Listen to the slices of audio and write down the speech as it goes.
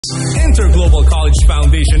Interglobal College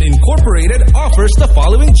Foundation Incorporated offers the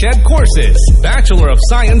following CHED courses: Bachelor of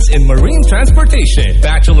Science in Marine Transportation,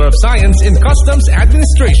 Bachelor of Science in Customs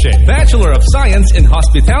Administration, Bachelor of Science in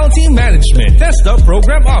Hospitality Management, TESTA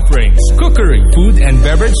program offerings, Cookery, Food and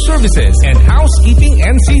Beverage Services, and Housekeeping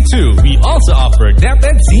NC2. We also offer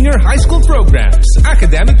DepEd Senior High School programs,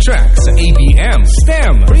 academic tracks, ABM,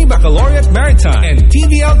 STEM, Pre-Baccalaureate Maritime, and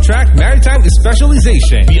TVL Track Maritime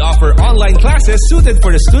Specialization. We offer online classes suited for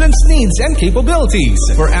the students' needs and capabilities.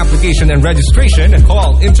 For application and registration,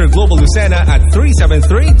 call Interglobal Lucena at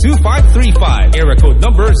 373-2535, area code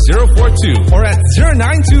number 042, or at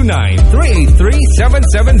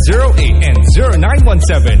 0929-383-7708 and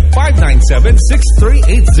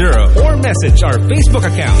 0917-597-6380, or message our Facebook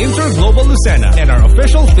account, Interglobal Lucena, and our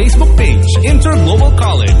official Facebook page, Interglobal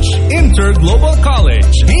College. Interglobal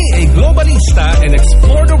College. Be a globalista and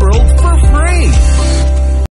explore the world for free.